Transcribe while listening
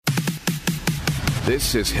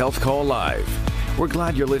This is Health Call Live. We're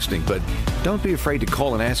glad you're listening, but don't be afraid to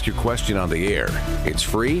call and ask your question on the air. It's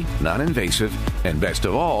free, non-invasive, and best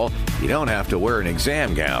of all, you don't have to wear an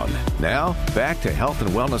exam gown. Now, back to health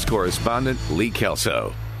and wellness correspondent Lee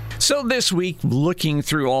Kelso. So this week, looking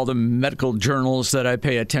through all the medical journals that I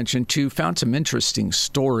pay attention to, found some interesting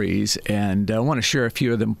stories, and I want to share a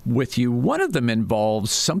few of them with you. One of them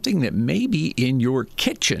involves something that may be in your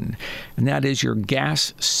kitchen, and that is your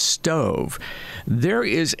gas stove. There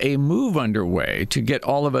is a move underway to get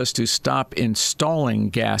all of us to stop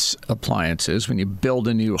installing gas appliances when you build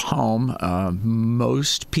a new home.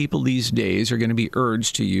 Most people these days are going to be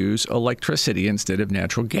urged to use electricity instead of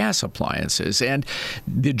natural gas appliances, and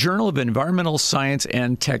the Journal of Environmental Science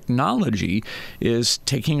and Technology is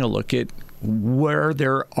taking a look at where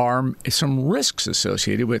there are some risks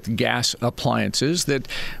associated with gas appliances that,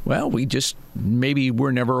 well,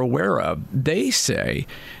 we're never aware of. They say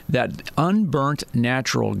that unburnt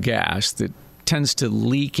natural gas that tends to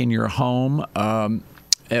leak in your home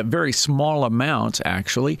at very small amounts,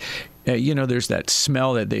 actually. There's that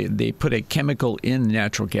smell that they put a chemical in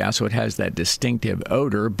natural gas, so it has that distinctive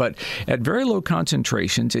odor. But at very low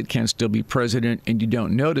concentrations, it can still be present, and you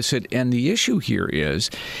don't notice it. And the issue here is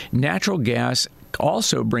natural gas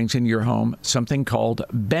also brings into your home something called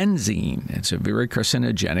benzene. It's a very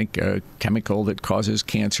carcinogenic chemical that causes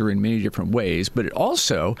cancer in many different ways. But it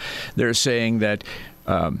also, they're saying that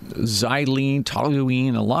xylene,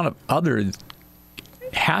 toluene, a lot of other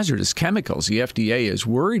hazardous chemicals the FDA is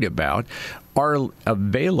worried about are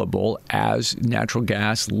available as natural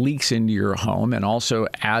gas leaks into your home, and also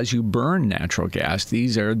as you burn natural gas.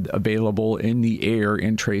 These are available in the air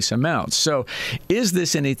in trace amounts. So is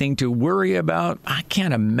this anything to worry about? I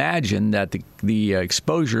can't imagine that the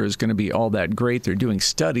exposure is going to be all that great. They're doing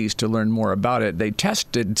studies to learn more about it. They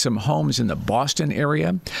tested some homes in the Boston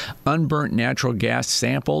area, unburnt natural gas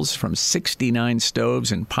samples from 69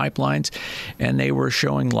 stoves and pipelines, and they were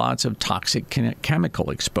showing lots of toxic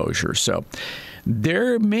chemical exposure. So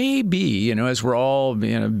there may be, as we're all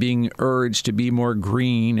being urged to be more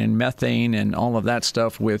green and methane and all of that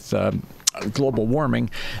stuff with global warming,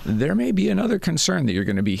 there may be another concern that you're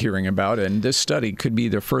going to be hearing about, and this study could be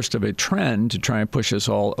the first of a trend to try and push us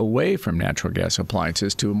all away from natural gas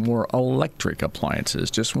appliances to more electric appliances.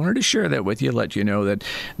 Just wanted to share that with you, let you know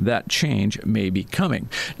that change may be coming.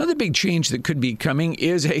 Another big change that could be coming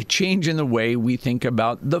is a change in the way we think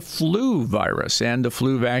about the flu virus and the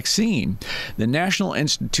flu vaccine. The National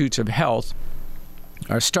Institutes of Health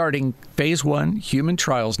are starting phase 1 human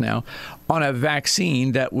trials now on a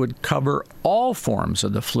vaccine that would cover all forms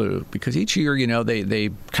of the flu, because each year, they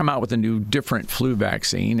come out with a new different flu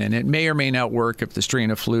vaccine, and it may or may not work if the strain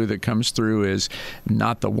of flu that comes through is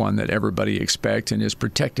not the one that everybody expects and is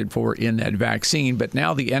protected for in that vaccine. But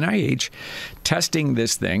now the NIH testing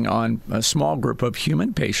this thing on a small group of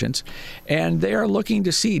human patients, and they are looking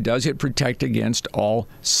to see, does it protect against all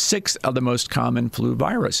 6 of the most common flu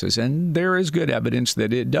viruses? And there is good evidence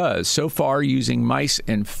that it does. So far, using mice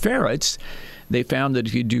and ferrets, they found that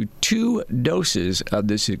if you do 2 doses of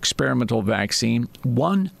this experimental vaccine,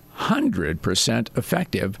 100%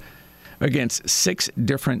 effective against 6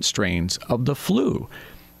 different strains of the flu.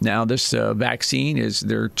 Now, this vaccine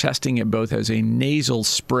they're testing it both as a nasal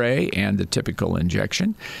spray and the typical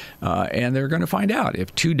injection, and they're going to find out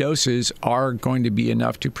if 2 doses are going to be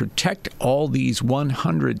enough to protect all these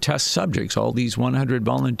 100 test subjects, all these 100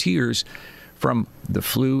 volunteers from the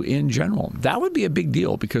flu in general. That would be a big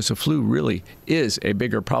deal, because the flu really is a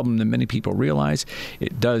bigger problem than many people realize.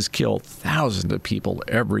 It does kill thousands of people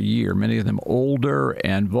every year, many of them older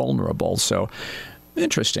and vulnerable. So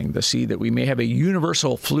interesting to see that we may have a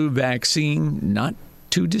universal flu vaccine not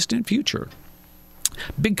too distant future.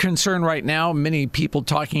 Big concern right now, many people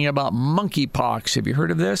talking about monkeypox. Have you heard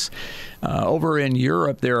of this? Over in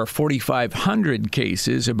Europe, there are 4,500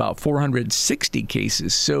 cases, about 460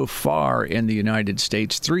 cases so far in the United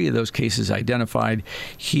States. 3 of those cases identified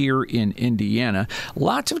here in Indiana.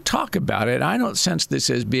 Lots of talk about it. I don't sense this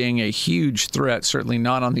as being a huge threat, certainly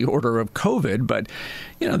not on the order of COVID, but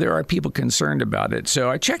there are people concerned about it. So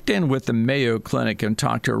I checked in with the Mayo Clinic and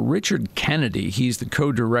talked to Richard Kennedy. He's the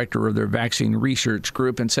co-director of their vaccine research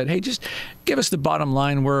group, and said, hey, just give us the bottom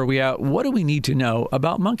line. Where are we at? What do we need to know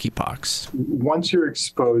about monkeypox? Once you're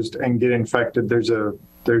exposed and get infected, there's an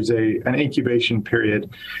incubation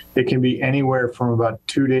period. It can be anywhere from about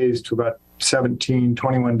 2 days to about 17,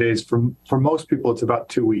 21 days. For most people, it's about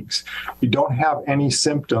 2 weeks. You don't have any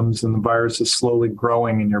symptoms, and the virus is slowly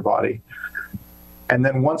growing in your body. And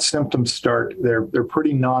then once symptoms start, they're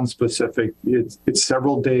pretty nonspecific. It's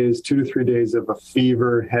several days, 2 to 3 days of a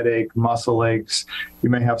fever, headache, muscle aches. You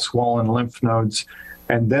may have swollen lymph nodes.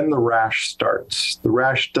 And then the rash starts. The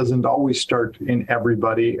rash doesn't always start in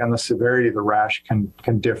everybody, and the severity of the rash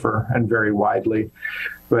can differ and vary widely.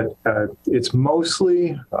 But it's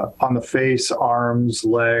mostly on the face, arms,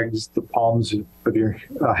 legs, the palms of your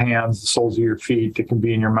hands, the soles of your feet. It can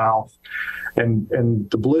be in your mouth. And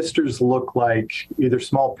the blisters look like either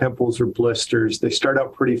small pimples or blisters. They start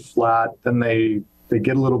out pretty flat, then they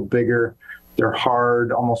get a little bigger. They're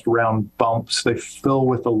hard, almost round bumps. They fill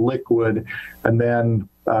with a liquid, and then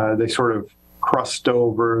they sort of crust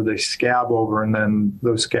over, they scab over, and then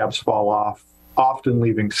those scabs fall off, often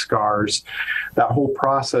leaving scars. That whole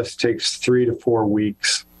process takes 3 to 4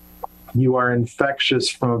 weeks. You are infectious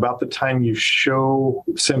from about the time you show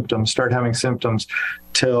symptoms, start having symptoms,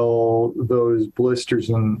 till those blisters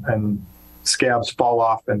and scabs fall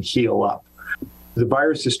off and heal up. The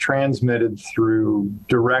virus is transmitted through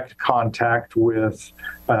direct contact with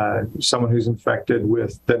someone who's infected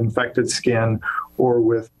with that infected skin or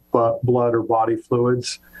with blood or body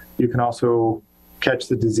fluids. You can also catch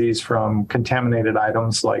the disease from contaminated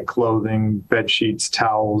items like clothing, bed sheets,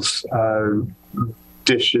 towels,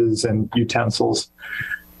 dishes, and utensils.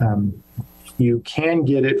 You can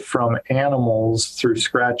get it from animals through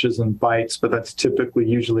scratches and bites, but that's typically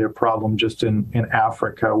usually a problem just in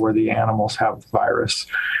Africa where the animals have the virus.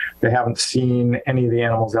 They haven't seen any of the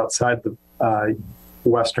animals outside the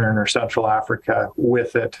Western or Central Africa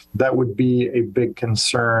with it. That would be a big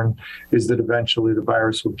concern, is that eventually the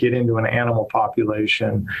virus will get into an animal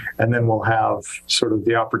population, and then we'll have sort of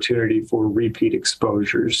the opportunity for repeat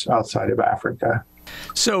exposures outside of Africa.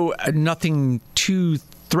 So nothing too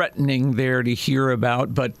threatening there to hear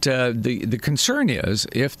about, but the concern is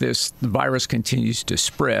if this virus continues to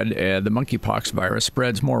spread, the monkeypox virus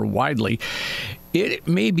spreads more widely, it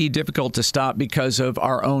may be difficult to stop because of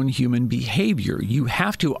our own human behavior. You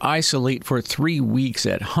have to isolate for 3 weeks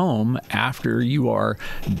at home after you are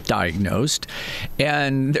diagnosed.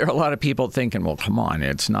 And there are a lot of people thinking, well, come on,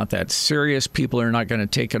 it's not that serious. People are not going to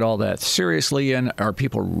take it all that seriously. And are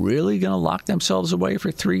people really going to lock themselves away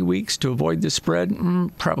for 3 weeks to avoid the spread?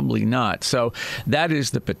 Probably not. So that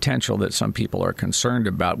is the potential that some people are concerned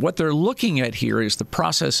about. What they're looking at here is the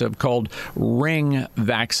process of called ring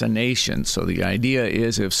vaccination. So the idea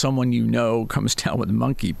is if someone you know comes down with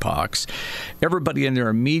monkeypox, everybody in their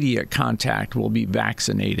immediate contact will be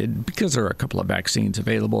vaccinated because there are a couple of vaccines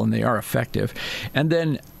available and they are effective. And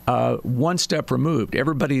then one step removed,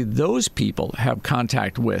 everybody those people have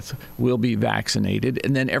contact with will be vaccinated,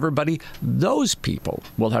 and then everybody those people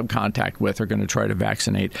will have contact with are going to try to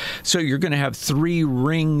vaccinate. So you're going to have 3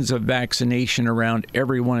 rings of vaccination around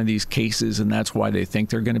every one of these cases, and that's why they think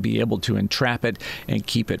they're going to be able to entrap it and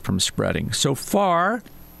keep it from spreading. So far,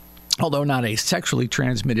 although not a sexually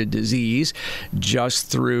transmitted disease, just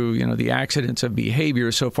through, the accidents of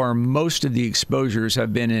behavior, so far most of the exposures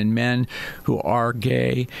have been in men who are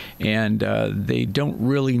gay, and they don't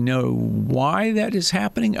really know why that is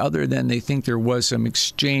happening other than they think there was some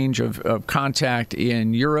exchange of contact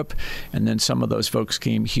in Europe, and then some of those folks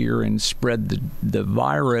came here and spread the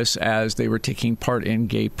virus as they were taking part in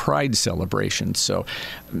gay pride celebrations. So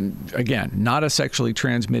again, not a sexually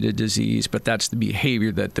transmitted disease, but that's the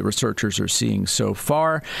behavior that the researchers are seeing so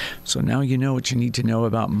far. So now you know what you need to know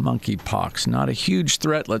about monkeypox. Not a huge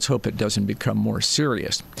threat. Let's hope it doesn't become more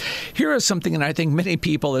serious. Here is something that I think many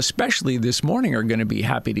people, especially this morning, are going to be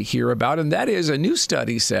happy to hear about, and that is a new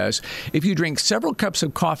study says if you drink several cups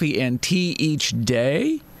of coffee and tea each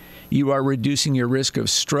day, you are reducing your risk of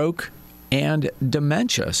stroke and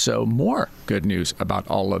dementia. So more good news about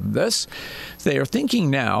all of this. They are thinking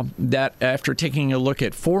now that after taking a look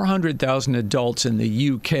at 400,000 adults in the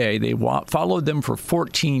UK, they followed them for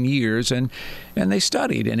 14 years and they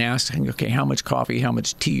studied and asked, okay, how much coffee, how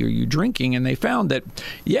much tea are you drinking? And they found that,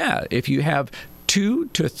 if you have 2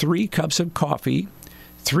 to 3 cups of coffee,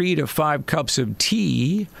 3 to 5 cups of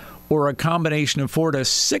tea, or a combination of 4 to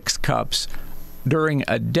 6 cups during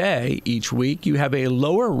a day each week, you have a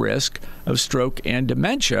lower risk of stroke and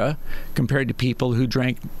dementia compared to people who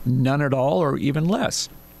drank none at all or even less.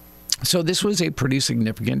 So this was a pretty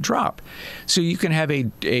significant drop. So you can have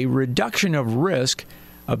a reduction of risk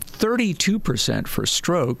of 32% for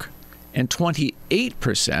stroke and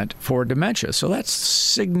 28% for dementia. So that's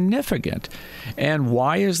significant. And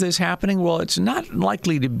why is this happening? Well, it's not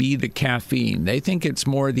likely to be the caffeine. They think it's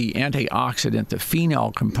more the antioxidant, the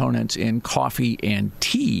phenol components in coffee and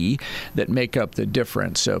tea that make up the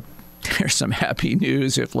difference. So Here's some happy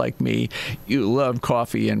news. If, like me, you love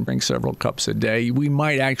coffee and drink several cups a day, we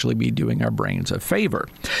might actually be doing our brains a favor.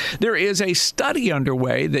 There is a study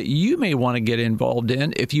underway that you may want to get involved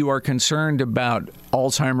in if you are concerned about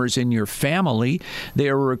Alzheimer's in your family. They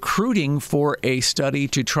are recruiting for a study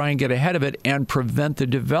to try and get ahead of it and prevent the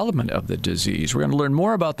development of the disease. We're going to learn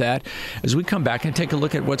more about that as we come back and take a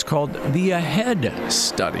look at what's called the AHEAD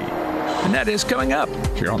study. And that is coming up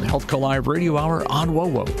here on the Health Call Live Radio Hour on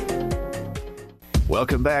WOWO.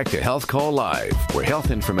 Welcome back to Health Call Live, where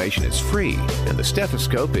health information is free and the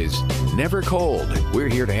stethoscope is never cold. We're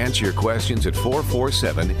here to answer your questions at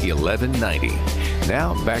 447-1190.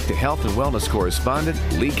 Now, back to health and wellness correspondent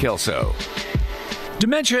Lee Kelso.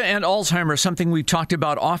 Dementia and Alzheimer's, something we've talked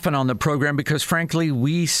about often on the program because, frankly,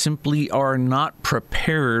 we simply are not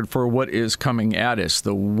prepared for what is coming at us.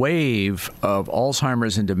 The wave of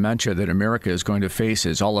Alzheimer's and dementia that America is going to face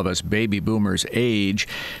as all of us baby boomers age,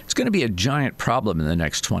 it's going to be a giant problem in the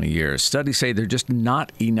next 20 years. Studies say there are just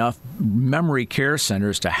not enough memory care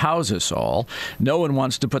centers to house us all. No one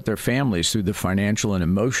wants to put their families through the financial and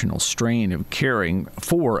emotional strain of caring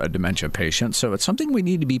for a dementia patient, so it's something we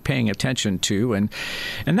need to be paying attention to. And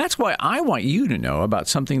that's why I want you to know about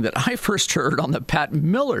something that I first heard on the Pat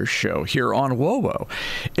Miller Show here on WOWO.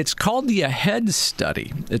 It's called the AHEAD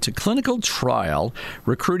study. It's a clinical trial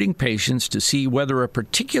recruiting patients to see whether a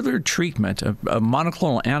particular treatment, a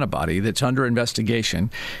monoclonal antibody that's under investigation,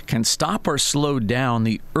 can stop or slow down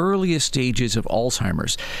the earliest stages of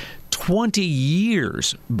Alzheimer's. 20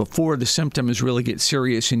 years before the symptoms really get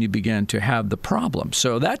serious and you begin to have the problem.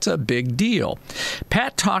 So that's a big deal.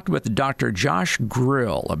 Pat talked with Dr. Josh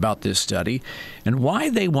Grill about this study and why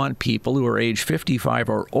they want people who are age 55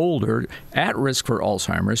 or older at risk for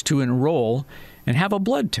Alzheimer's to enroll and have a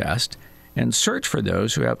blood test and search for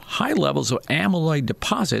those who have high levels of amyloid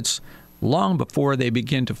deposits long before they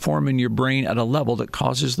begin to form in your brain at a level that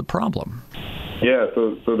causes the problem. Yeah,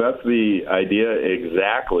 so that's the idea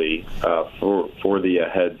exactly for the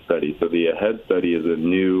AHEAD study. So the AHEAD study is a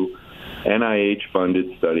new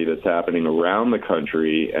NIH-funded study that's happening around the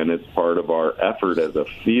country, and it's part of our effort as a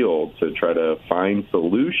field to try to find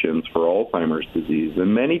solutions for Alzheimer's disease.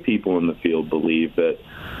 And many people in the field believe that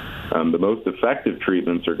the most effective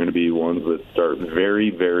treatments are going to be ones that start very,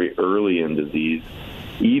 very early in disease,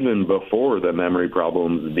 even before the memory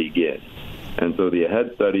problems begin. And so the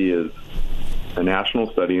AHEAD study is a national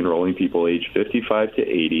study enrolling people age 55 to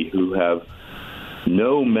 80 who have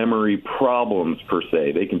no memory problems per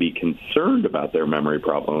se. They can be concerned about their memory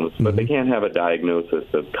problems, but they can't have a diagnosis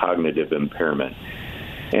of cognitive impairment.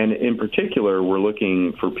 And in particular, we're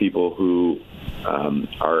looking for people who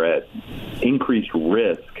are at increased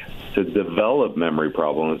risk to develop memory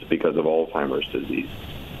problems because of Alzheimer's disease.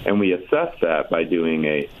 And we assess that by doing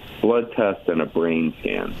a blood test and a brain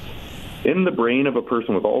scan. In the brain of a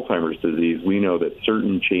person with Alzheimer's disease, we know that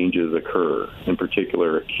certain changes occur, in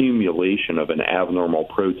particular accumulation of an abnormal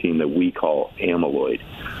protein that we call amyloid.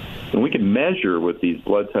 And we can measure with these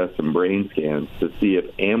blood tests and brain scans to see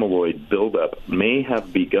if amyloid buildup may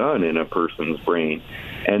have begun in a person's brain.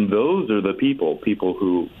 And those are the people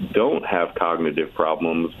who don't have cognitive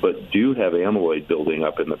problems but do have amyloid building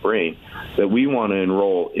up in the brain, that we want to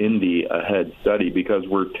enroll in the AHEAD study because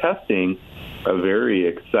we're testing a very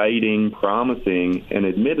exciting, promising, and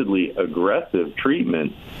admittedly aggressive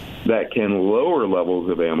treatment that can lower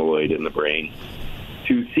levels of amyloid in the brain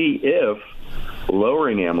to see if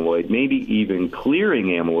lowering amyloid, maybe even clearing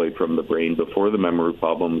amyloid from the brain before the memory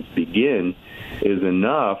problems begin, is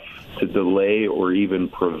enough to delay or even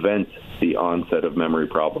prevent the onset of memory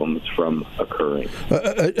problems from occurring.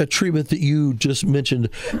 A treatment that you just mentioned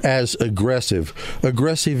as aggressive.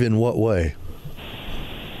 Aggressive in what way?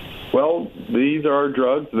 Well, these are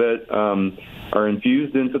drugs that are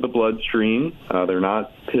infused into the bloodstream. They're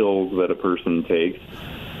not pills that a person takes.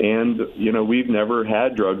 And, we've never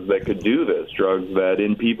had drugs that could do this, drugs that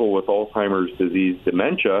in people with Alzheimer's disease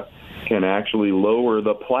dementia can actually lower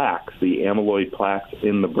the plaques, the amyloid plaques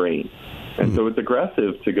in the brain. And so it's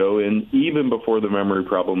aggressive to go in even before the memory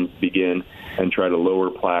problems begin and try to lower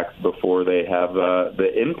plaques before they have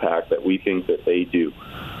the impact that we think that they do.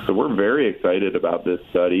 So we're very excited about this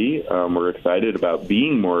study. We're excited about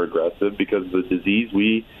being more aggressive because the disease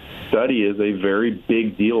we study is a very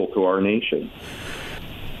big deal to our nation.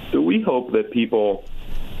 So we hope that people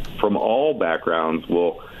from all backgrounds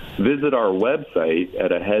will visit our website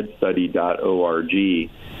at aheadstudy.org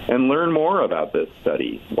and learn more about this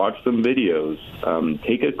study. Watch some videos,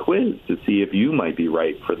 take a quiz to see if you might be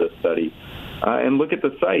right for this study, and look at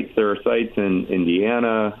the sites. There are sites in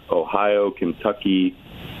Indiana, Ohio, Kentucky,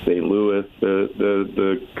 St. Louis.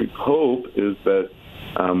 The hope is that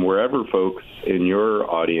wherever folks in your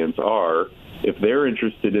audience are, if they're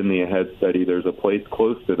interested in the AHEAD study, there's a place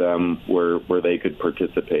close to them where they could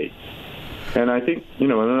participate. And I think,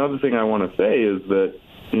 another thing I want to say is that,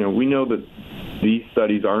 we know that these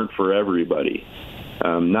studies aren't for everybody.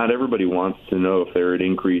 Not everybody wants to know if they're at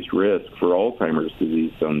increased risk for Alzheimer's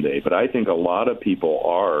disease someday, but I think a lot of people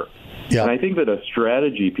are. Yeah. And I think that a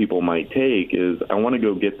strategy people might take is, I want to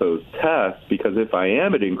go get those tests, because if I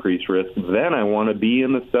am at increased risk, then I want to be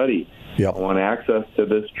in the study. Yeah. I want access to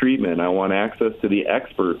this treatment. I want access to the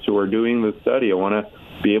experts who are doing the study. I want to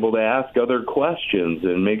be able to ask other questions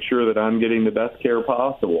and make sure that I'm getting the best care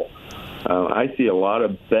possible. I see a lot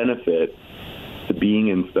of benefit to being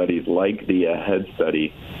in studies like the AHEAD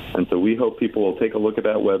study. And so we hope people will take a look at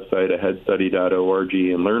that website, aheadstudy.org,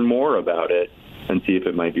 and learn more about it and see if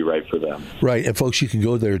it might be right for them. Right. And folks, you can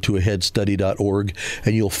go there to aheadstudy.org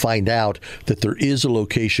and you'll find out that there is a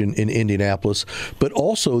location in Indianapolis, but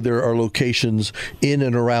also there are locations in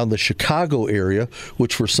and around the Chicago area,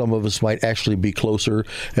 which for some of us might actually be closer,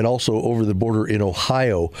 and also over the border in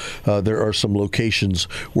Ohio. There are some locations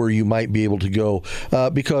where you might be able to go.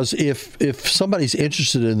 Because if somebody's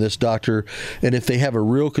interested in this, doctor, and if they have a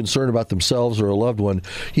real concern about themselves or a loved one,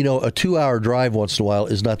 a 2-hour drive once in a while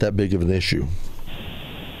is not that big of an issue.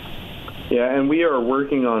 Yeah, and we are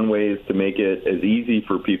working on ways to make it as easy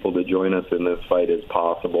for people to join us in this fight as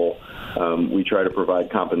possible. We try to provide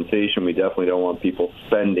compensation. We definitely don't want people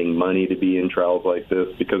spending money to be in trials like this,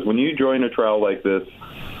 because when you join a trial like this,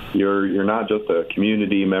 you're not just a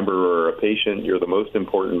community member or a patient. You're the most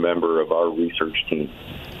important member of our research team.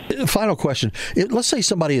 Final question. Let's say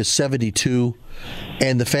somebody is 72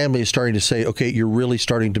 and the family is starting to say, okay, you're really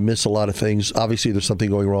starting to miss a lot of things. Obviously, there's something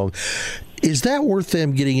going wrong. Is that worth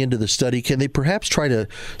them getting into the study? Can they perhaps try to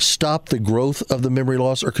stop the growth of the memory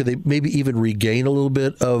loss, or could they maybe even regain a little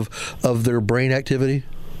bit of their brain activity?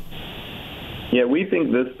 Yeah, we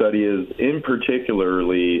think this study is in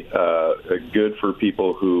particularly good for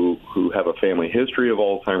people who have a family history of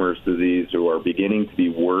Alzheimer's disease, who are beginning to be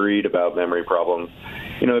worried about memory problems.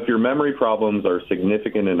 If your memory problems are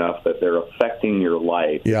significant enough that they're affecting your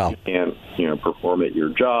life, you can't, perform at your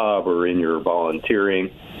job or in your volunteering,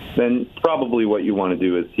 then probably what you want to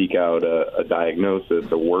do is seek out a diagnosis,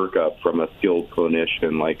 a workup from a skilled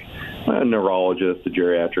clinician like a neurologist, a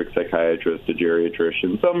geriatric psychiatrist, a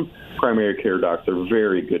geriatrician. Some primary care docs are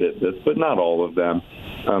very good at this, but not all of them.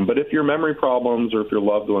 But if your memory problems or if your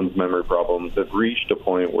loved one's memory problems have reached a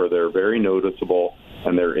point where they're very noticeable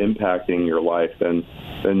and they're impacting your life, then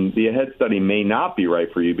the AHEAD study may not be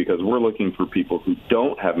right for you, because we're looking for people who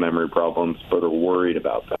don't have memory problems but are worried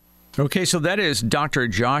about them. Okay, so that is Dr.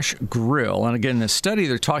 Josh Grill. And again, the study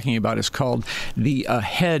they're talking about is called the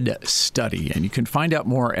AHEAD study. And you can find out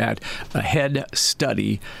more at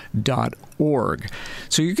aheadstudy.org.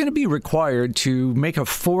 So you're going to be required to make a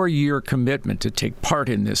 4-year commitment to take part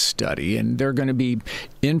in this study. And they're going to be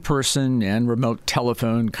in-person and remote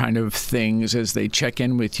telephone kind of things as they check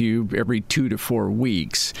in with you every 2 to 4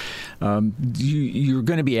 weeks. You're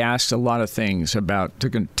going to be asked a lot of things about, they're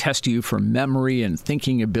going to test you for memory and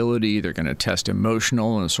thinking ability. They're going to test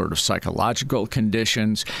emotional and sort of psychological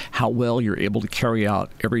conditions, how well you're able to carry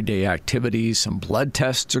out everyday activities. Some blood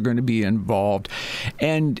tests are going to be involved,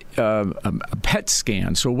 and a PET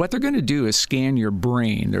scan. So what they're going to do is scan your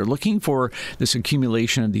brain. They're looking for this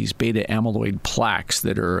accumulation of these beta amyloid plaques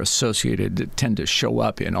that are associated, that tend to show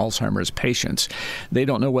up in Alzheimer's patients. They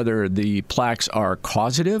don't know whether the plaques are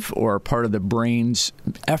causative or part of the brain's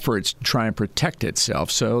efforts to try and protect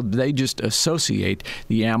itself. So they just associate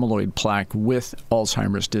the amyloid plaque with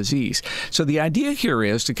Alzheimer's disease. So the idea here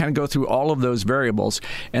is to kind of go through all of those variables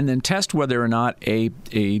and then test whether or not a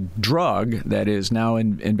drug that is now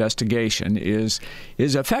in investigation is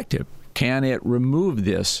effective. Can it remove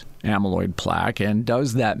this amyloid plaque, and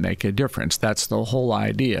does that make a difference? That's the whole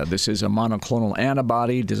idea. This is a monoclonal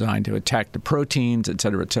antibody designed to attack the proteins, et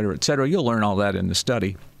cetera, et cetera, et cetera. You'll learn all that in the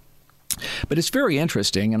study. But it's very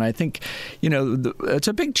interesting, and I think, it's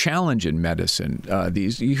a big challenge in medicine.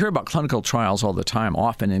 You hear about clinical trials all the time,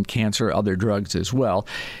 often in cancer, other drugs as well.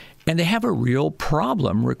 And they have a real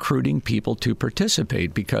problem recruiting people to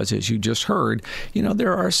participate because, as you just heard,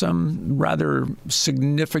 there are some rather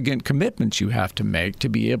significant commitments you have to make to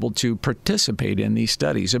be able to participate in these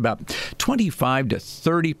studies. About 25 to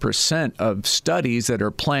 30% of studies that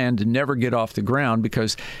are planned never get off the ground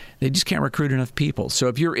because They just can't recruit enough people. So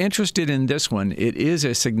if you're interested in this one, it is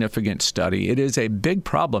a significant study. It is a big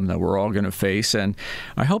problem that we're all going to face. And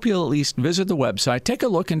I hope you'll at least visit the website, take a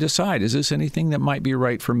look and decide, is this anything that might be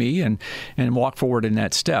right for me, and walk forward in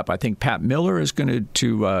that step. I think Pat Miller is going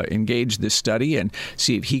to engage this study and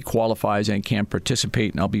see if he qualifies and can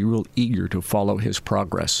participate. And I'll be real eager to follow his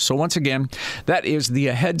progress. So once again, that is the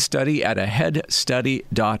AHEAD study at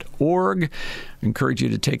aheadstudy.org. I encourage you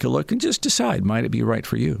to take a look and just decide, might it be right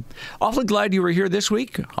for you? Awfully glad you were here this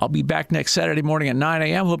week. I'll be back next Saturday morning at 9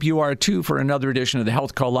 a.m. Hope you are too for another edition of the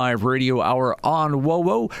Health Call Live Radio Hour on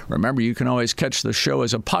WOWO. Remember, you can always catch the show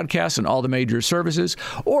as a podcast on all the major services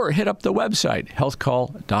or hit up the website,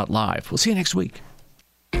 healthcall.live. We'll see you next week.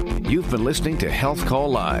 You've been listening to Health Call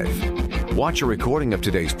Live. Watch a recording of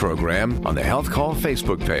today's program on the Health Call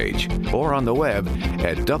Facebook page or on the web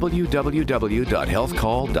at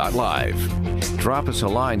www.healthcall.live. Drop us a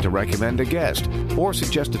line to recommend a guest or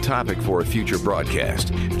suggest a topic for a future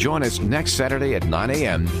broadcast. Join us next Saturday at 9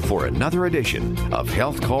 a.m. for another edition of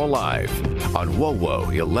Health Call Live on WOWO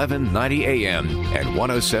 1190 AM and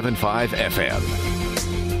 107.5 FM.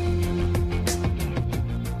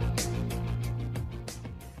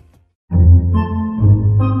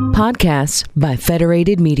 Podcasts by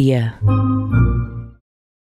Federated Media.